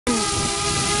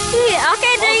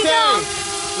Okay, there you go.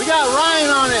 We got Ryan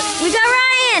on it. We got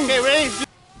Ryan. Okay, ready?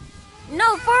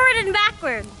 No, forward and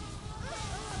backward.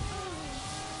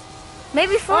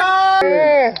 Maybe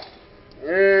forward.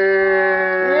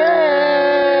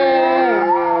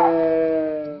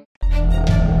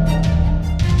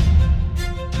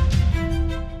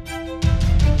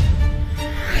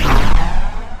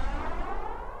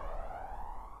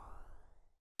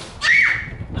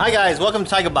 Hi guys, welcome to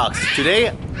Tiger Box.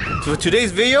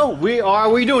 Today's video, what are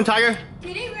we doing, Tiger?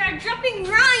 Today we are dropping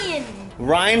Ryan.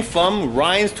 Ryan from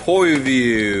Ryan's Toy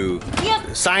Review.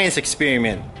 Yep. Science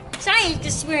experiment. Science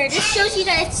experiment. This shows you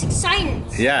that it's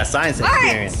science. Yeah, science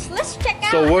experiment. Alright, let's check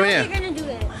out So how we're we're gonna do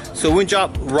it. So we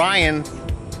dropped Ryan,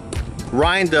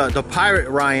 the pirate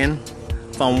Ryan,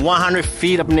 from 100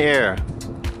 feet up in the air.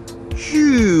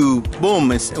 Phew, boom,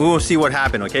 and we will see what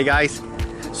happened, okay guys?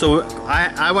 So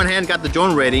I went ahead and got the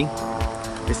drone ready.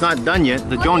 It's not done yet.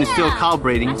 The drone is still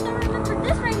calibrating. I still remember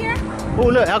this right here. Oh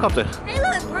look, helicopter. Hey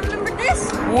look, remember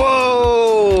this?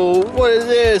 Whoa, what is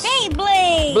this?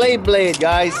 Beyblade. Blade,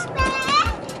 guys.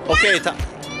 Okay,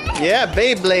 yeah,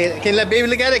 Beyblade. Can you let baby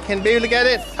look at it? Can baby look at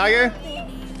it, Tiger?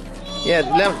 Yeah,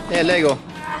 let it go.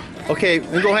 Okay,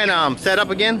 we go ahead and set up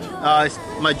again.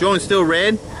 My drone is still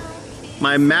red.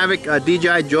 My Mavic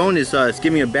DJI drone is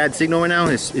giving me a bad signal right now.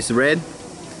 It's red.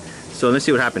 So let's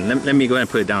see what happened. Let me go ahead and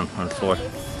put it down on the floor.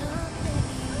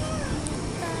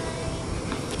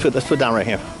 Let's put it down right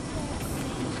here.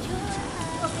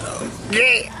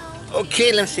 Okay.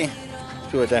 Okay, let me see.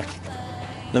 Do it there.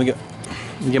 Let me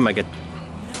get my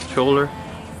controller.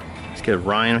 Let's get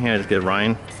Ryan here. Let's get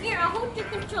Ryan. Here, I'll hold your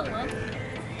controller.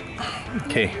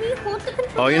 Okay. Can you hold the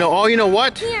controller? Oh, you know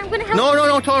what? Here, I'm gonna help No, you. don't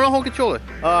hold controller.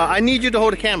 I need you to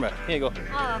hold the camera. Here you go.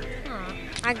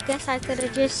 I guess I could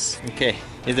have just... Okay.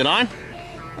 Is it on?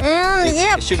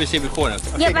 Yep. It should be recording.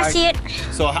 Okay, Yep, guys. I see it.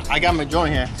 So I got my drone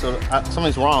here. So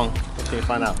something's wrong. Okay,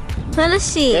 find out. Let's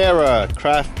see.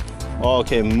 Aircraft. Oh,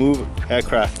 okay, move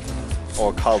aircraft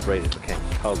or calibrated. Okay,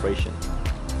 calibration.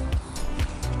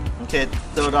 Okay,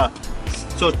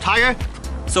 so Tiger.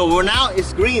 So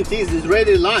it's green. See, it's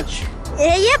ready to launch.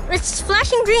 Yep, it's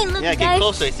flashing green. Look, Yeah, guys. get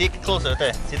closer. See, get closer.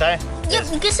 Okay, see Tiger? Yep,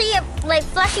 you can see it like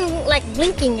flashing, like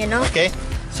blinking, you know. Okay,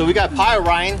 so we got Pirate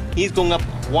Ryan. He's going up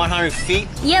 100 feet.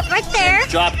 Yep, right there.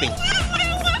 Dropping.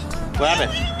 What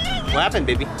happened? What happened,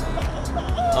 baby?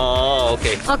 Oh,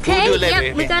 okay. Okay, We'll do it later.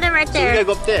 yep, we got it right So there. we gotta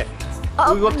go up there.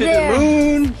 Oh, we go up to there. the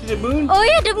moon. See the moon? Oh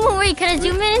yeah, the moon. Wait, can I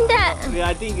zoom in that? Yeah,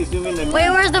 I think you zoom in the moon. Wait,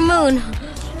 where's the moon?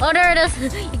 Oh, there it is.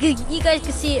 You guys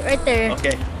can see it right there.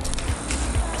 Okay.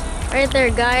 Right there,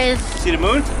 guys. See the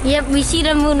moon? Yep, we see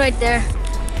the moon right there.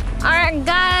 Alright,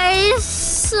 guys.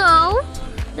 So,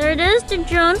 there it is. The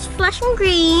drone's flashing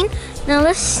green. Now,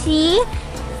 let's see.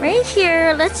 Right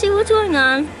here. Let's see what's going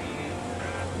on.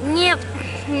 Yep.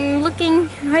 Looking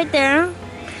right there.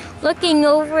 Looking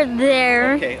over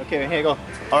there. Okay, here you go.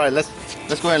 Alright, let's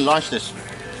go ahead and launch this.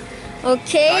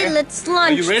 Okay, Tiger, let's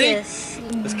launch are you ready? this.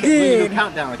 Let's do Good. a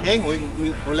countdown, okay?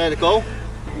 We'll let it go.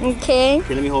 Okay.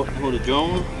 Okay, let me hold the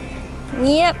drone.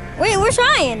 Yep. Wait, where's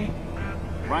Ryan?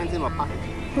 Ryan's in my pocket.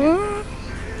 Hmm?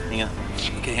 Hang on.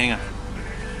 Okay, hang on.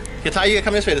 Okay, Ty, you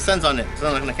come this way. The sun's on it. The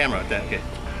sun's on the camera right there. Okay.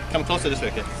 Come closer this way,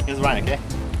 okay? Here's Ryan, okay?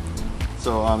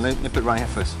 So let me put Ryan here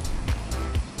first.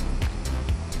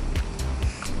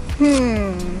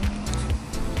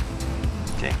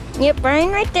 Okay. Yep, Ryan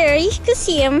right there. You can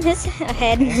see him. His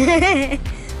head. Alright,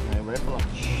 ready for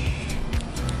launch.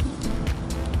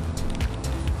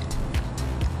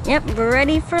 Yep, we're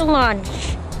ready for launch.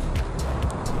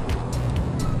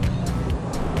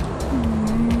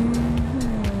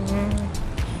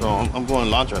 So I'm going to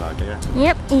launch right now, okay?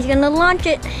 Yep, he's gonna launch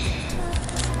it.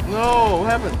 No, what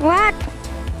happened? What?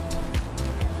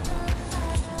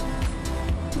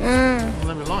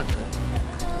 Let me launch.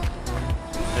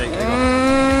 There you go.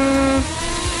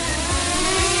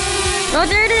 Oh,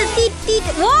 there it is. Deet, deet.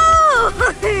 Whoa!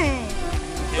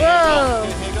 Whoa.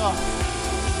 Here you go.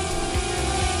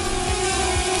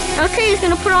 Okay, he's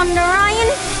gonna put on the Ryan.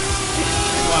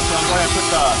 I'm going to put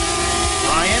the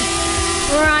Ryan.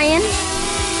 Ryan.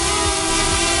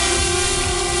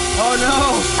 Oh no!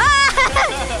 Ah!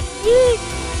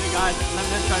 Okay guys,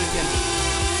 let's try it again.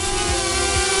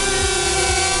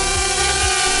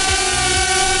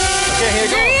 Okay, here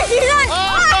you go. There he is, he's on.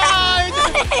 Oh no!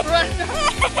 It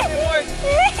didn't work.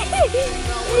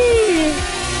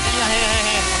 Hang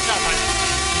on. Watch out, Mike.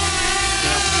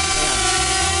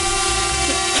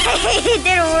 It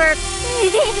didn't work.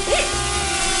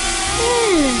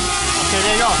 Okay,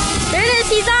 there you go. There it is,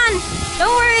 he's on.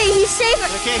 Don't worry, he's safe.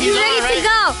 Okay, he's on, ready ready? to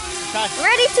go. Okay.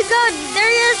 Ready to go. There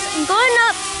he is, going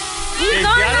up. He's Okay,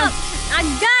 going got him? up. I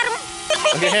got him.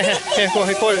 Okay, here, go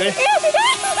ahead.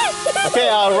 Okay,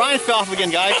 Ryan fell off again,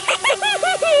 guys.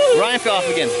 Ryan fell off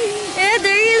again. Yeah,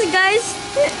 there he is, guys.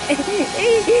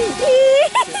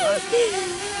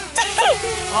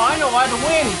 Oh, I know why, the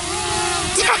wind.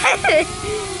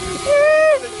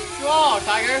 Straw,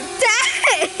 Tiger. I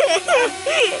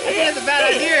think that's a bad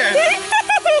idea.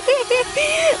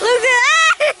 Look at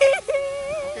that.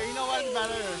 Okay, you know what? It's a bad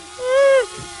idea.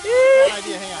 Bad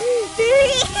idea, hang on.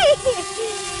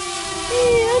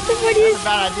 That's the funniest. That's a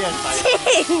bad idea, Tiger.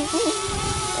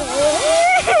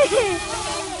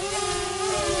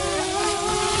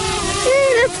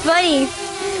 That's funny.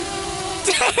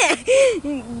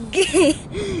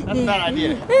 That's a bad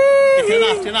idea.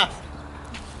 Okay, enough.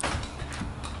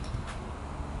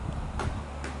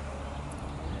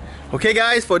 Okay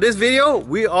guys, for this video,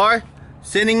 we are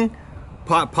sending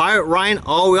Pirate Ryan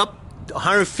all the way up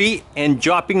 100 feet and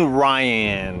dropping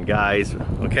Ryan, guys,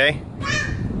 okay?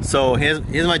 So here's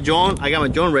my drone. I got my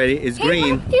drone ready. It's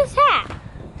green. His hat.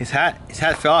 His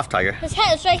hat fell off, Tiger. His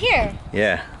hat is right here.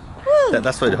 Yeah,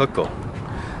 that's where the hook go.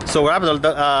 So what happened?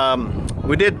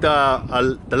 We did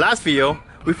the last video.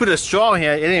 We put a straw in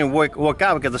here. It didn't work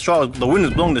out because the wind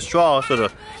was blowing the straw, so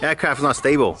the aircraft is not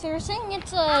stable. So you're saying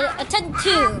it's a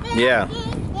 10-2. Yeah.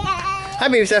 Hi,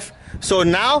 baby Steph. So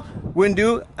now we're gonna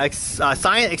do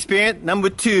science experiment number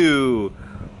 2.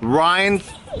 Ryan's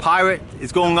Pirate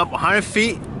is going up 100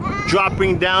 feet,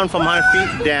 dropping down from 100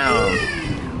 feet down.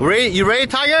 Ready? You ready,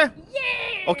 Tiger?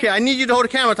 Yeah. Okay, I need you to hold the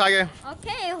camera, Tiger.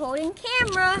 Okay, holding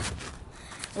camera.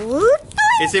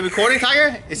 Is it recording,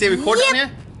 Tiger? Is it recording Yep. on here?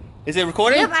 Is it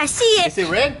recording? Yep, I see it. Is it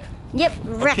red? Yep,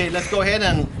 red. Okay, let's go ahead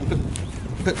and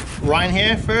put Ryan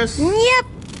here first. Yep.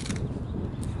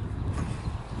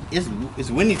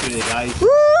 It's windy today, guys.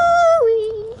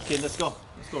 Woo-wee. Okay, let's go.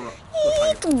 Let's go,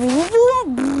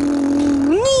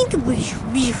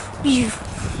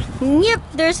 Yep,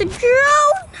 there's a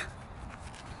drone.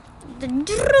 The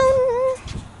drone.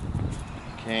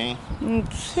 Okay.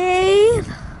 Okay.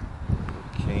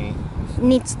 Okay.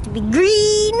 Needs to be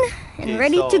green and Okay,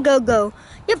 ready to go.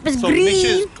 Yep, it's So green. make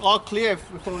sure it's all clear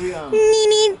before we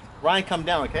Neat. Ryan come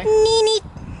down, okay? Neat.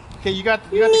 Okay, you got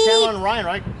the camera on Ryan,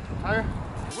 right? Tiger?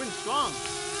 The wind's strong.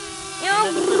 Yep.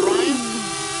 That's good, Ryan.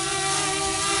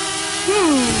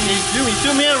 Can you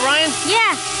zoom in, Ryan?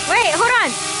 Yeah. Wait, hold on.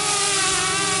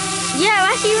 Yeah,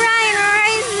 I see Ryan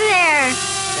right there.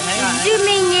 Okay, hang on.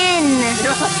 Zooming in. I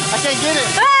can't get it.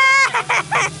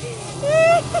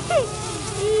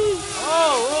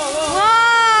 Whoa.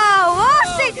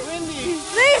 Whoa, It's windy.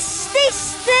 Please stay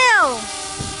still.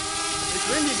 It's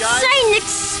windy, guys. Science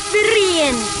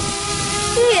experience.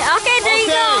 Yeah, okay, there you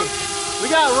go. We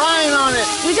got Ryan on it.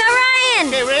 We got Ryan.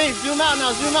 Okay, ready? Zoom out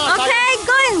now. Zoom out. Okay, Tiger.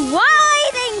 going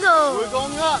wide angle. We're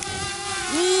going up. Okay,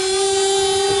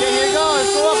 Okay, here we go.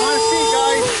 Let's go up 100 feet,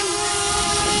 guys.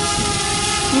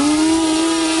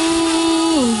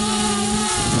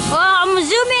 Oh, I'm gonna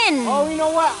zoom in. Oh, you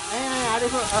know what? Hang on. I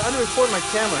didn't record my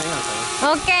camera. Hang on a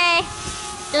second. Okay,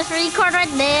 just record right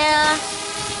there.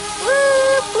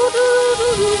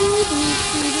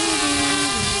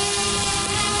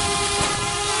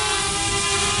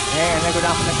 Hang on, then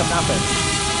come down first.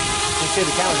 Let's see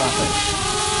the camera's on first.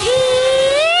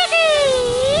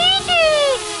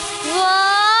 Whoa!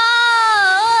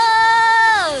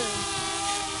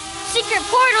 Secret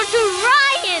portal to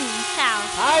Ryan's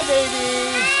house. Hi, baby.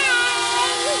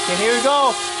 Okay, here we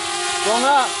go. Going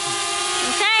up.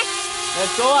 Okay.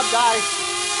 Let's go up, guys.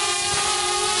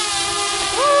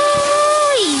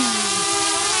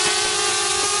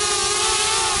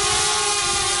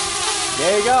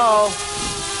 There you go.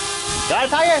 Got it,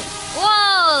 Tiger?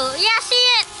 Whoa! Yeah, see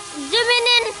it. Zooming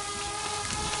in.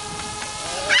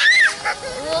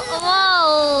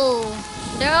 Whoa!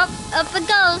 There up it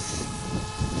goes.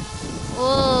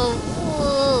 Whoa!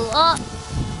 Oh,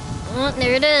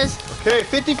 there it is. Okay,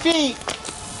 50 feet.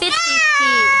 50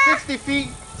 feet. 60 feet.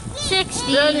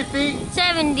 60. 70 feet.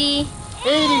 70.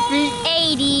 80 feet.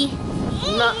 80.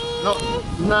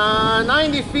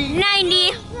 90 feet.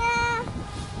 90.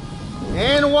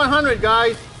 And 100,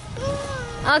 guys.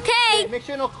 Okay. Make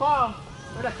sure no car.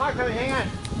 Where's the car coming? Hang on.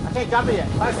 I can't jump it yet.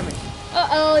 Car coming.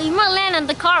 Uh-oh, you might land on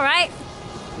the car, right?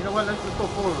 You know what? Let's go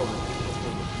forward a little bit.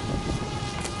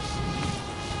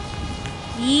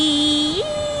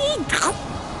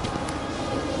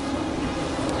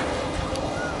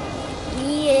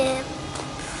 Yeah.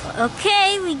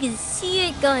 Okay, we can see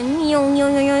it going. Okay.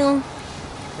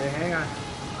 Okay, hang on.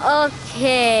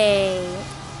 Okay.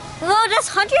 Whoa, that's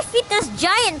 100 feet. That's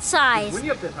giant size. Windy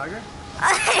up there, Tiger.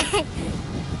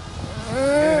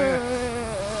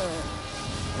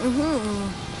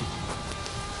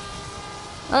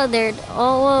 Oh, there.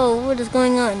 Oh, whoa. What is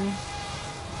going on?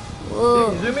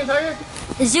 Whoa. Zoom in, Tiger.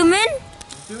 Zoom in?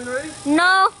 Zoom in already?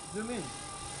 No. Zoom in.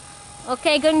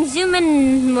 Okay, going zoom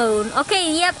in mode.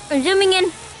 Okay, yep. I'm zooming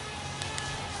in.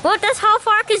 Well, that's how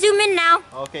far I can zoom in now.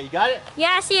 Okay, you got it?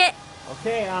 Yeah, I see it.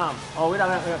 Okay, oh, wait,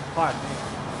 car.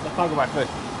 Let car go by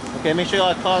first. Okay, make sure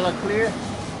all the cars are clear.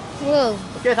 Whoa.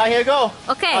 Okay, Tiger, here you go.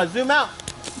 Okay. Zoom out.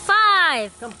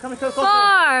 5, Come close. 4.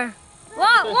 Whoa,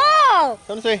 whoa.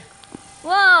 Come to see.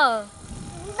 Whoa.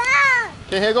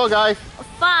 Okay, here you go, guys.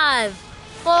 5,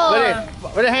 4.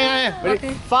 Ready, hang on. Ready?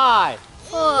 Okay. 5,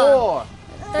 4,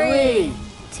 3,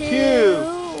 2,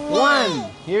 1.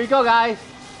 Here we go, guys.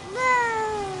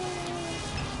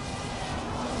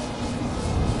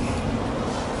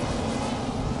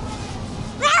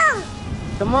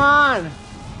 Come on.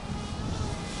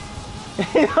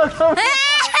 Come on.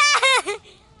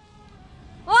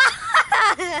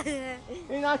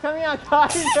 He's not coming out,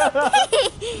 guys.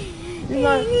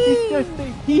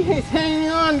 He's hanging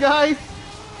on, guys.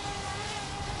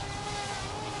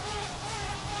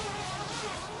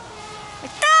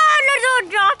 No, don't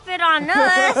drop it on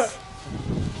us.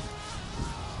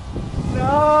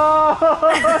 No,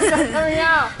 it's not coming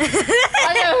out.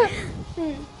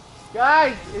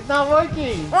 Guys, it's not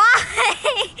working. Why?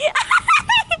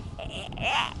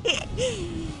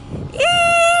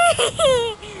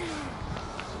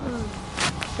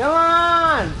 Come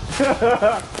on.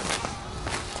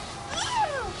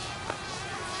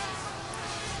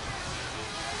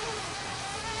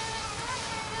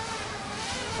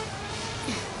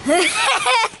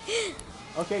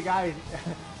 Okay, guys.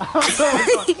 Let's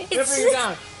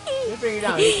bring it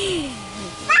down.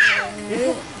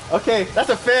 Okay, that's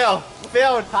a fail.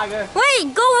 Fail, Tiger.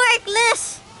 Wait, go like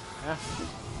this. Yeah.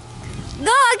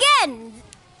 Go again.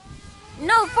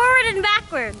 No, forward and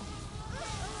backward.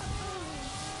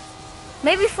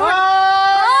 Maybe forward.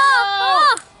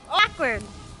 Oh! Backward.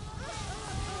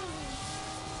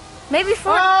 Maybe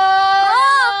forward.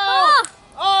 Oh!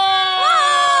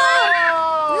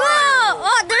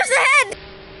 Oh, there's the head.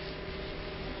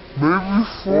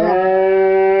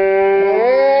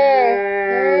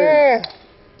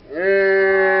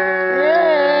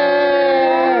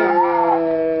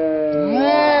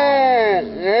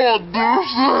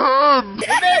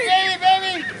 Maybe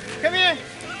Baby, come here.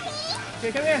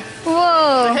 Okay, come here.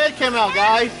 Whoa. The head came out,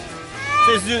 guys.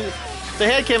 The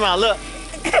head came out. Look.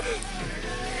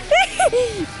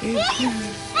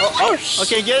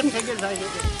 Okay, get it. Take it.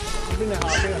 Bring the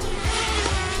house.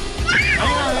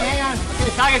 Hang on.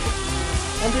 Okay, Tiger.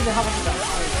 Bring the house.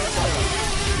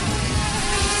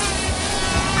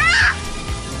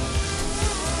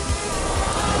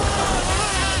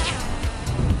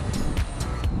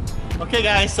 Okay,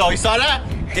 guys. So you saw that?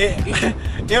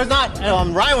 It was not.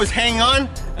 Ryan was hanging on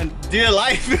and dear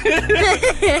life.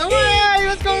 Hey,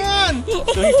 what's going on?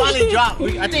 So he finally dropped.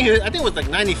 I think it was like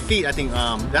 90 feet. I think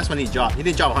that's when he dropped. He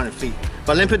didn't drop 100 feet.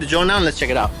 But let me put the drone down and let's check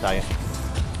it out, Tiger.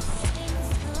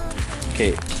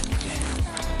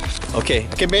 Okay,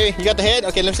 baby, you got the head?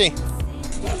 Okay, let me see.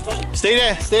 Stay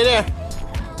there.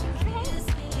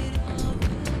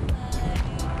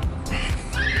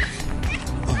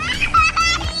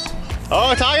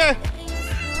 Oh, Tiger,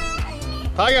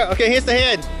 okay, here's the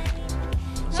head.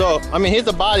 So, here's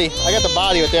the body. I got the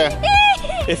body right there.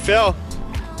 It fell.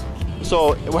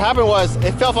 So, what happened was,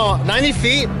 it fell from 90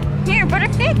 feet. Here, better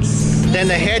fix. Then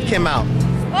the head came out.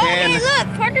 Oh, hey, look,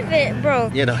 part of it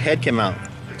broke. Yeah, the head came out.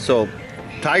 So,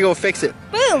 Tiger will fix it.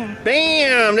 Boom.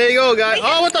 Bam! There you go, guys.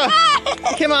 Oh, what the?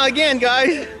 It came out again,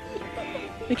 guys.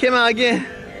 It came out again.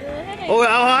 Oh,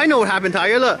 I know what happened,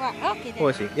 Tiger. Look. Okay, Oh,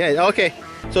 I see. Yeah, okay.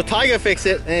 So, Tiger fixed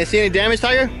it. And see any damage,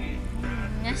 Tiger?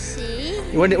 Let's see.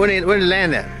 Where did it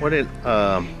land at? Right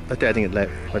there, I think it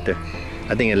landed right there.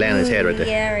 I think it landed on his head right there.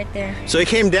 Yeah, right there. So it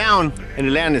came down and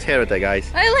it landed on his head right there,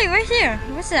 guys. Oh, wait, right there.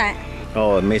 What's that?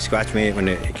 Oh, it may scratch me when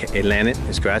it landed.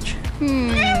 It scratch.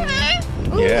 Ooh,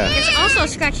 Yeah. There's also a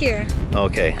scratch here.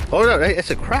 Okay. Oh no,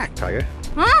 it's a crack, Tiger.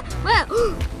 Huh? What?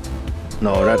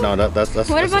 No, that's What that's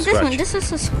about a this one? scratch. This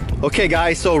is a scratch. Okay,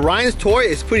 guys. So Ryan's toy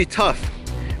is pretty tough.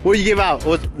 What do you give out? It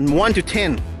was 1 to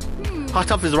 10. How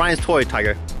tough is Ryan's toy,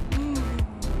 Tiger?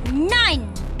 9.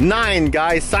 9,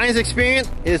 guys. Science experience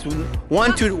is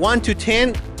 1 to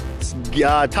 10.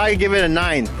 Tiger give it a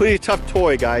 9. Pretty tough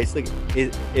toy, guys. Like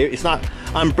it's not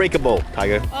unbreakable,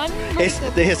 Tiger. It's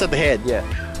at the head. Yeah.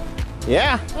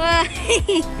 Yeah.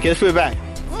 Okay, let's put it back.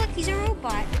 Look, he's a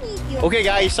robot. Okay,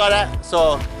 guys, you saw that.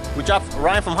 So we dropped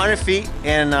Ryan from 100 feet,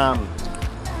 and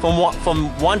from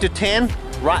 1 to 10,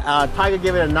 Tiger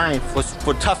gave it a 9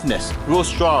 for toughness. Real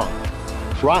strong.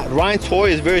 Ryan's toy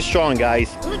is very strong,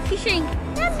 guys. Look, fishing.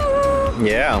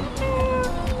 Yeah.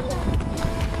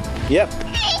 Yep.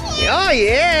 Oh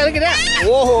yeah, look at that.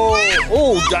 Whoa.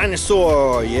 Oh,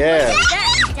 dinosaur. Yeah.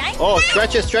 Oh,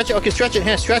 stretch it, stretch it. Okay, stretch it.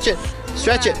 Here, stretch it.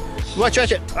 Stretch it. What?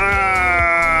 Stretch it.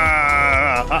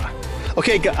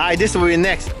 Okay, this will be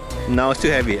next. No, it's too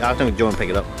heavy. I'll have Joan pick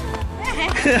it up.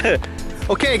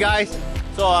 Okay, guys.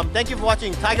 So thank you for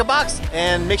watching Tiger Box,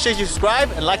 and make sure you subscribe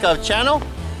and like our channel.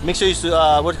 Make sure you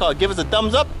give us a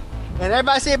thumbs up, and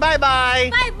everybody say bye bye.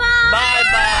 Bye bye. Bye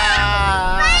bye.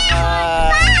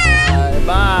 Bye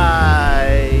bye.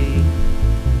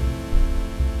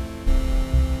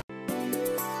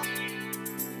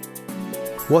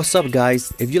 What's up,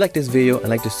 guys? If you like this video and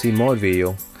like to see more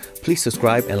video, please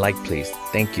subscribe and like, please.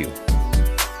 Thank you.